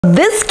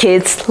This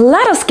kit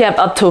let us get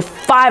up to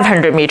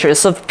 500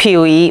 meters of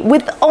PoE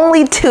with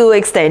only 2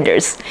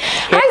 extenders.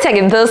 Hi tech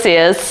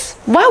enthusiasts,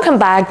 welcome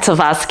back to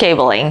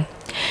FASTCABLING.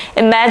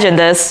 Imagine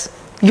this,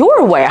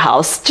 your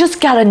warehouse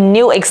just got a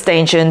new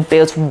extension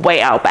built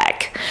way out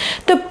back.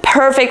 The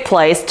perfect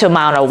place to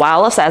mount a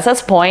wireless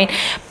access point,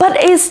 but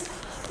it's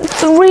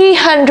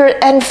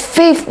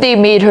 350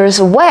 meters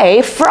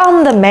away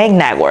from the main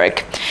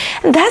network.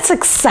 And that's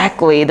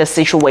exactly the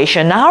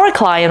situation our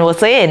client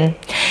was in.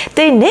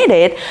 They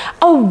needed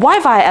a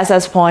Wi-Fi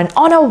access point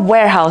on a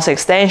warehouse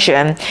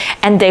extension,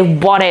 and they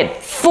wanted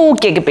full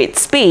gigabit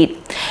speed.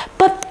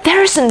 But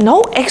there's no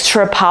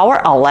extra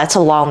power outlets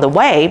along the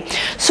way,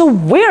 so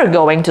we're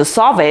going to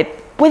solve it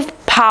with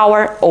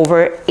power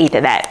over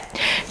Ethernet.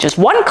 Just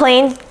one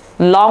clean,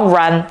 long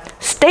run,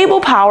 stable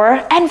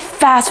power, and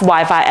fast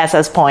Wi-Fi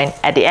access point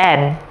at the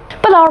end.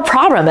 But our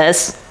problem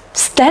is,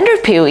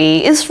 standard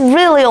PoE is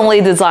really only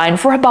designed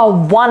for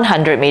about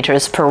 100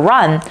 meters per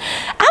run.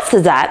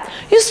 After that,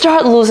 you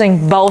start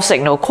losing both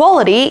signal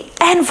quality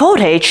and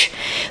voltage.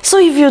 So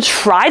if you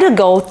try to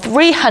go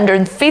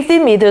 350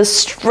 meters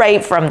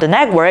straight from the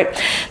network,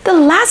 the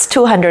last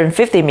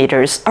 250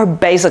 meters are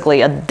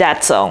basically a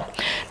dead zone.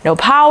 No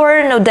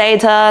power, no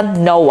data,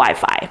 no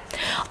Wi-Fi.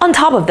 On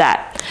top of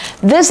that,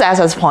 this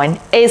access point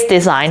is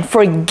designed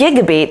for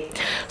gigabit,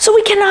 so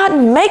we cannot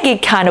make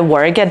it kind of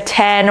work at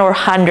 10 or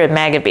 100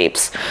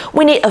 megabits.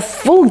 We need a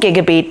full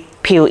gigabit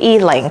PoE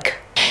link.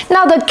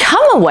 Now the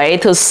common way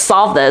to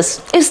solve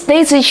this is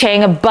daisy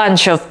chain a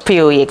bunch of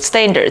PoE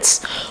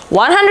extenders.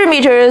 100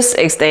 meters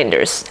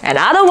extenders,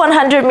 another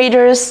 100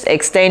 meters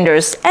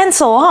extenders, and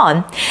so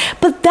on.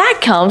 But that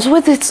comes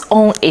with its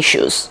own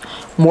issues.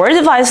 More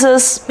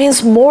devices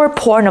means more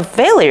point of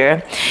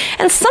failure,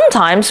 and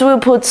sometimes we'll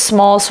put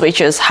small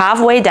switches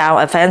halfway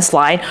down a fence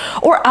line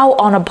or out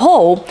on a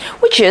pole,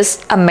 which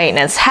is a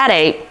maintenance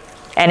headache.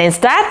 And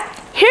instead,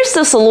 here's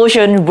the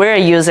solution we're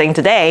using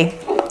today.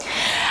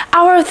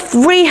 Our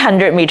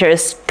 300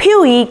 meters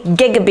PoE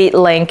Gigabit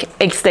Link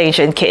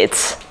Extension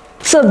Kit.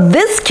 So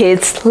this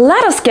kit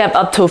let us get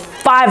up to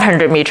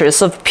 500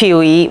 meters of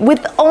PoE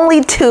with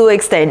only 2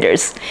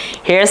 extenders.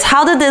 Here's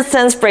how the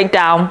distance breaks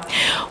down.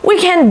 We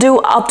can do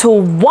up to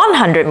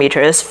 100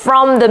 meters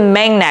from the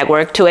main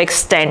network to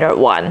extender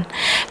 1,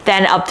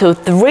 then up to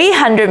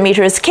 300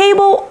 meters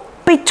cable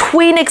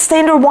between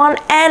extender 1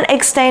 and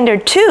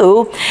extender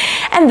 2,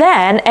 and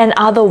then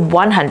another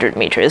 100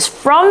 meters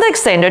from the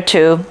extender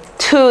 2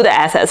 to the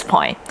access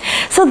point.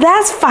 So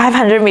that's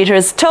 500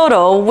 meters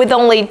total with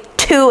only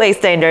 2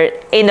 extenders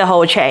in the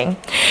whole chain.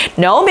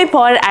 No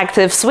midpoint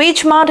active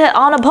switch mounted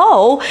on a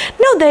pole,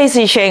 no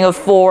daisy chain of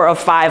 4 or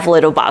 5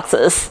 little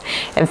boxes.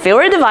 And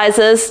fewer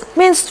devices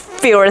means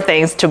fewer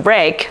things to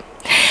break.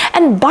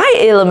 And by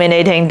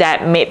eliminating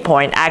that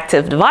midpoint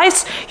active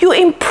device, you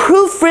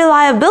improve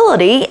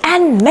reliability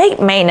and make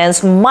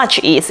maintenance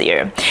much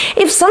easier.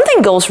 If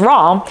something goes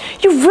wrong,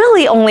 you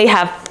really only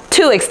have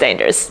 2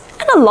 extenders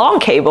and a long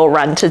cable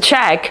run to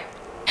check.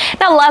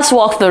 Now let's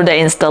walk through the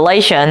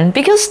installation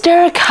because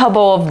there are a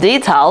couple of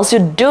details you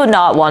do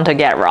not want to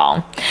get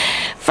wrong.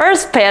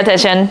 First, pay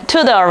attention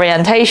to the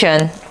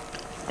orientation.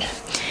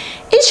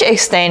 Each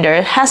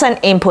extender has an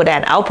input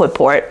and output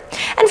port,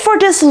 and for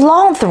this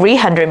long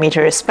 300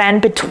 meter span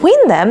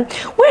between them,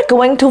 we're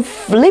going to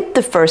flip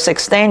the first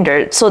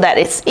extender so that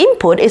its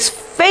input is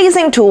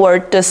facing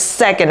toward the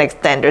second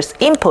extender's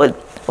input.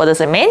 What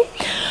does it mean?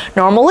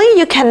 Normally,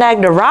 you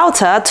connect the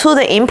router to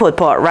the input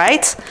port,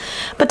 right?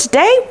 But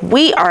today,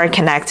 we are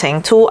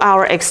connecting to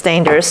our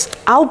extender's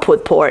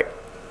output port.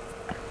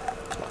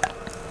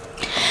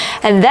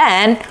 And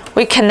then,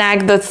 we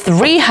connect the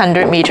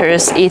 300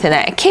 meters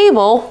Ethernet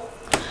cable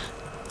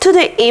to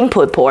the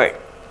input port.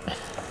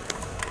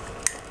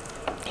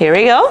 Here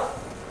we go.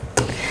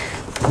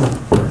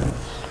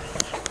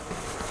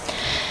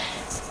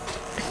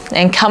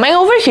 And coming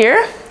over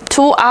here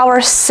to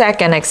our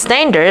second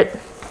extender,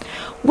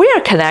 we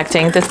are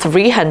connecting the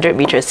 300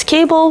 meters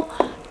cable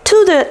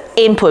to the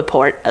input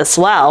port as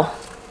well.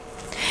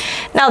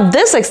 Now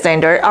this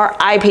extender are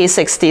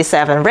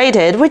IP67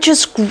 rated, which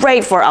is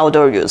great for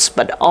outdoor use,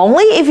 but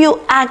only if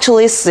you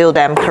actually seal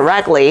them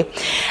correctly.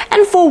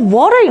 And for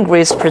water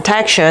ingress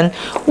protection,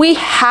 we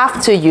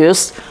have to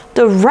use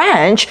the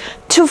wrench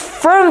to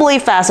firmly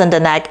fasten the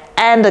neck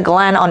and the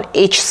gland on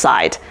each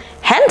side.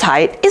 Hand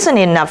tight isn't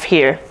enough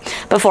here,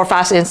 but for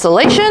fast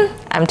installation,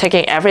 I'm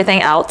taking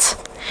everything out.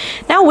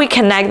 Now we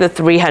connect the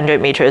 300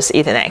 meters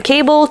Ethernet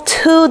cable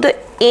to the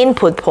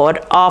input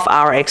port of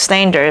our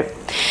extender.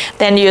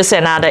 Then use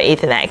another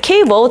Ethernet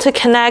cable to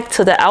connect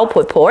to the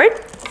output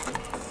port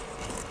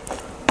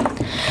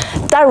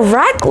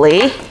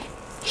directly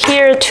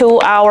here to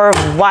our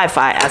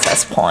Wi-Fi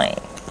access point.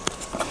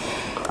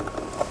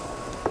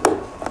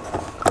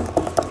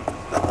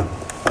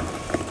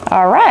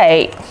 All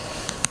right.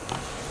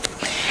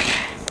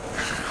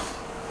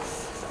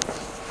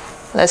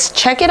 Let's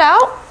check it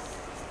out.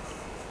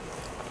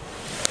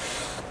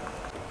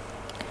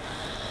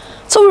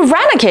 So we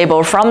ran a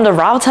cable from the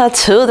router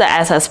to the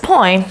access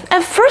point.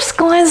 At first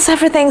glance,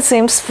 everything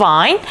seems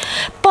fine,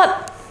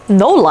 but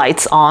no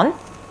lights on,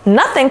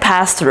 nothing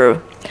passed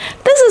through.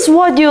 This is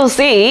what you'll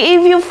see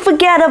if you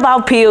forget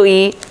about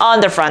PoE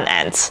on the front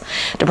end.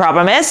 The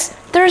problem is,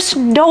 there's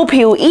no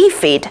PoE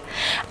feed.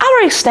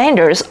 Our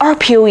extenders are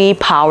PoE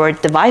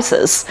powered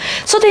devices,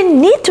 so they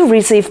need to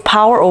receive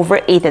power over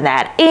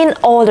Ethernet in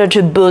order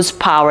to boost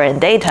power and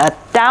data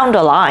down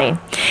the line.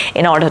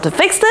 In order to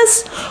fix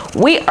this,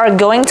 we are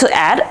going to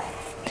add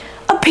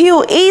a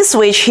PoE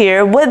switch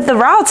here with the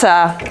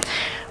router.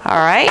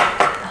 Alright,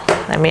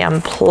 let me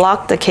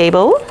unplug the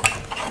cable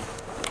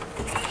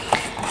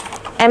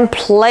and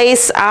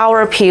place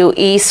our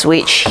PoE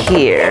switch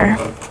here.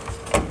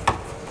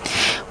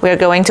 We're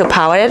going to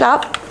power it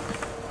up.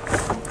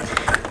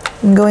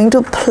 I'm going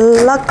to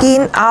plug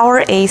in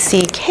our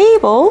AC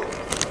cable.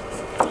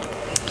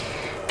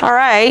 All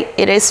right,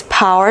 it is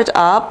powered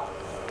up.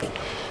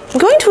 I'm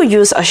going to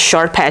use a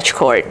short patch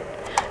cord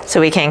so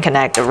we can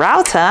connect the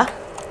router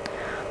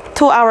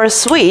to our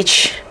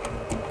switch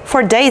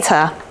for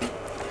data,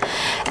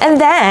 and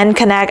then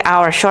connect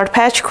our short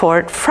patch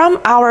cord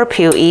from our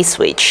PoE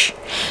switch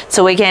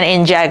so we can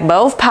inject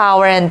both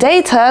power and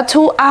data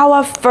to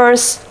our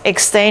first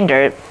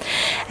extender,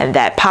 and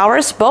that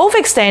powers both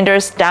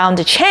extenders down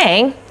the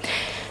chain.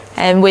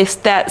 And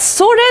with that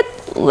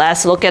sorted,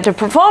 let's look at the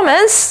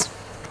performance.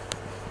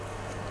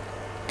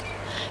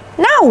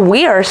 Now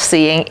we are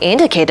seeing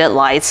indicated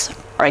lights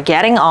are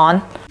getting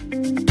on.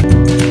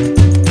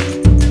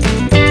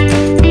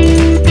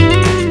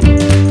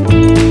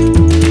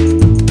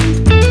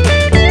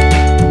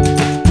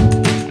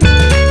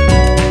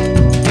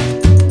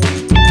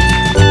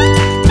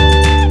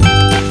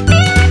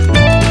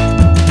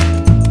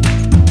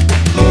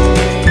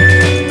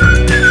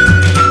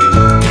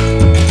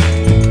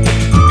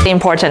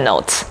 Important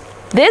note.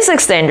 These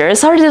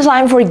extenders are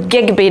designed for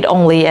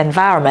gigabit-only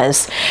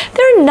environments.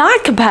 They're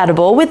not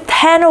compatible with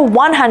 10 or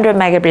 100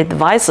 megabit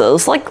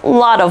devices like a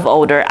lot of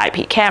older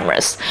IP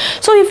cameras.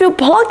 So if you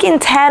plug in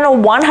 10 or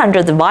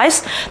 100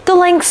 device, the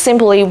link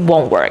simply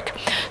won't work.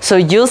 So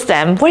use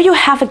them where you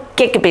have a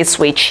gigabit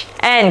switch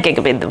and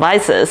gigabit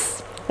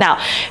devices. Now,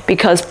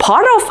 because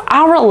part of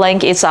our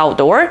link is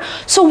outdoor,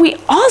 so we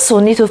also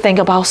need to think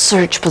about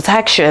surge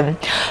protection.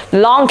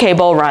 Long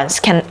cable runs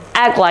can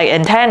act like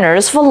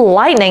antennas for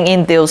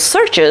lightning-induced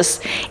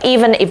surges,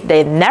 even if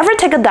they never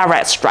take a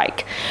direct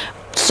strike.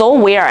 So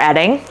we are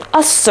adding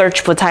a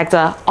surge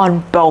protector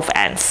on both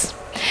ends.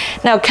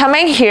 Now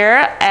coming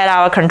here at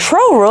our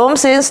control room,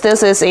 since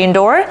this is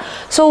indoor,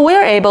 so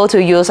we're able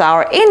to use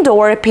our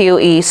indoor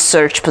PoE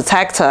surge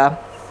protector.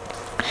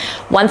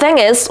 One thing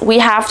is, we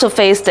have to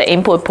face the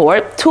input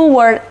port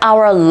toward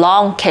our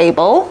long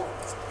cable.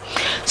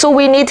 So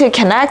we need to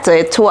connect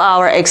it to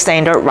our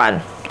extender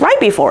run right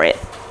before it.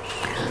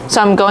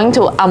 So I'm going to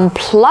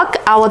unplug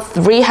our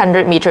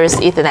 300 meters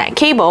Ethernet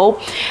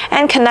cable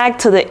and connect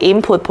to the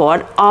input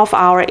port of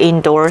our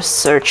indoor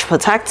surge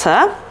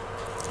protector.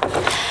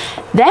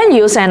 Then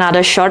use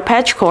another short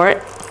patch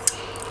cord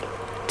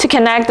to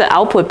connect the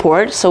output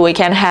port so we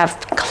can have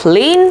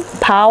clean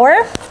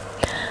power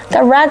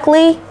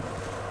directly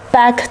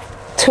back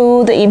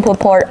to the input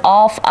port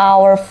of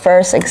our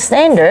first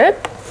extender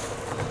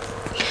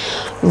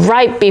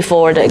right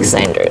before the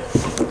extender.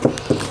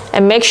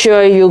 And make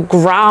sure you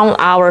ground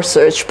our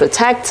surge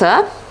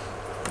protector.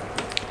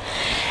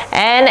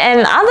 And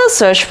another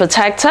surge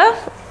protector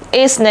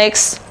is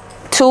next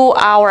to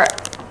our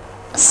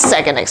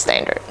second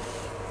extender.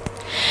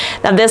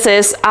 Now this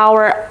is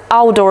our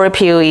outdoor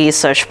PoE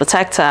surge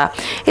protector.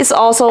 It's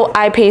also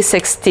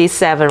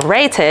IP67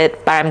 rated,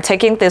 but I'm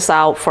taking this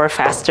out for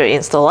faster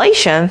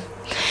installation.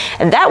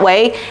 And that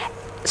way,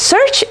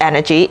 surge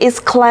energy is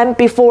clamped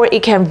before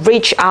it can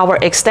reach our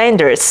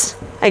extenders.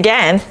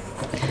 Again,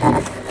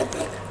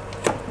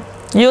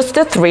 use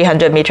the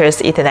 300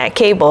 meters Ethernet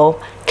cable,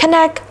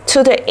 connect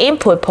to the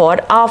input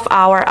port of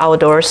our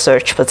outdoor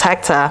surge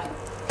protector.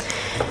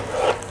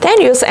 Then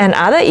use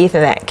another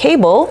Ethernet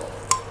cable,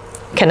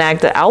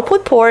 connect the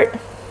output port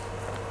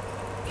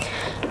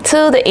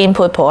to the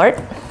input port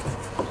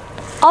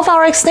of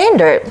our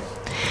extender.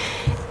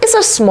 It's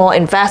a small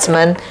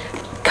investment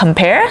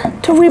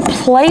compared to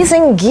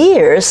replacing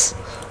gears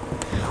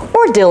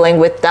or dealing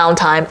with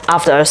downtime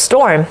after a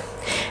storm.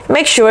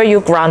 Make sure you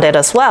ground it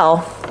as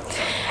well.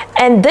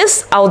 And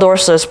this outdoor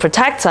surge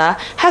protector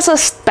has a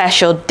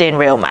special DIN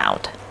rail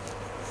mount.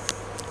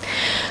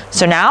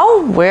 So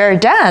now we're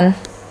done.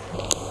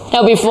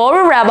 Now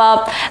before we wrap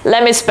up,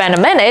 let me spend a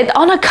minute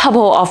on a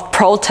couple of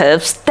pro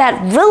tips that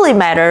really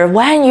matter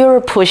when you're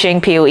pushing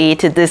PoE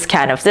to this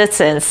kind of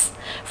distance.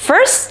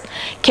 First,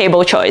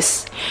 cable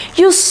choice.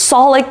 Use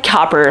solid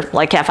copper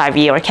like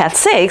Cat5e or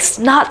Cat6,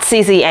 not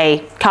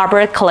CCA,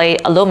 copper, clay,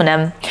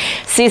 aluminum.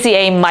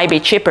 CCA might be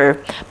cheaper,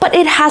 but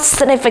it has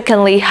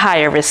significantly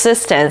higher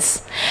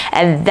resistance.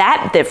 And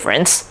that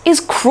difference is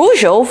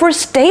crucial for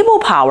stable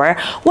power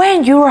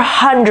when you're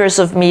hundreds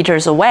of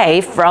meters away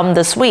from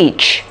the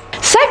switch.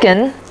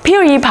 Second,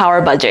 PoE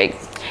power budget.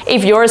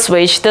 If your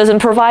switch doesn't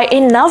provide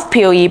enough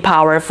PoE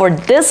power for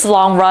this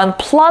long run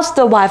plus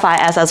the Wi-Fi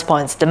access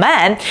point's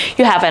demand,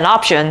 you have an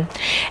option.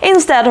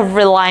 Instead of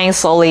relying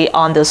solely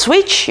on the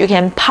switch, you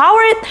can power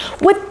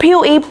it with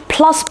PoE++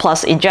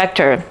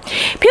 injector.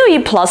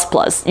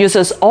 PoE++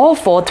 uses all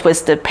 4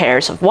 twisted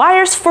pairs of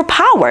wires for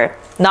power,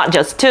 not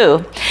just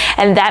 2.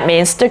 And that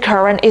means the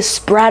current is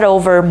spread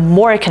over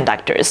more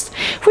conductors,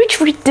 which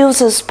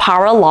reduces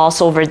power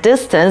loss over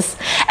distance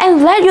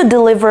and let you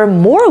deliver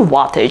more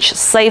wattage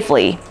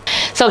safely.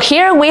 So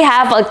here we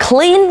have a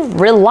clean,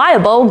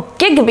 reliable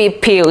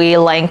gigabit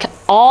PoE link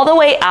all the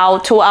way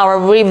out to our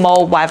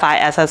remote Wi-Fi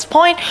access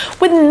point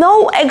with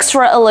no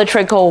extra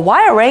electrical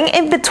wiring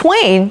in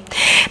between.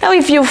 Now,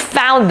 if you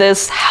found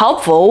this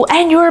helpful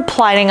and you're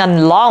planning a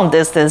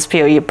long-distance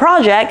PoE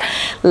project,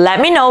 let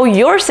me know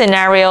your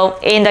scenario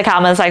in the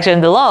comment section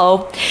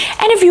below.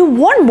 And if you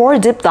want more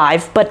deep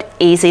dive but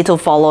easy to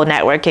follow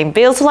networking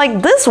builds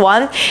like this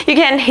one, you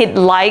can hit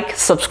like,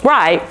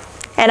 subscribe,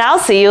 and I'll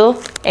see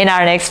you in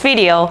our next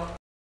video.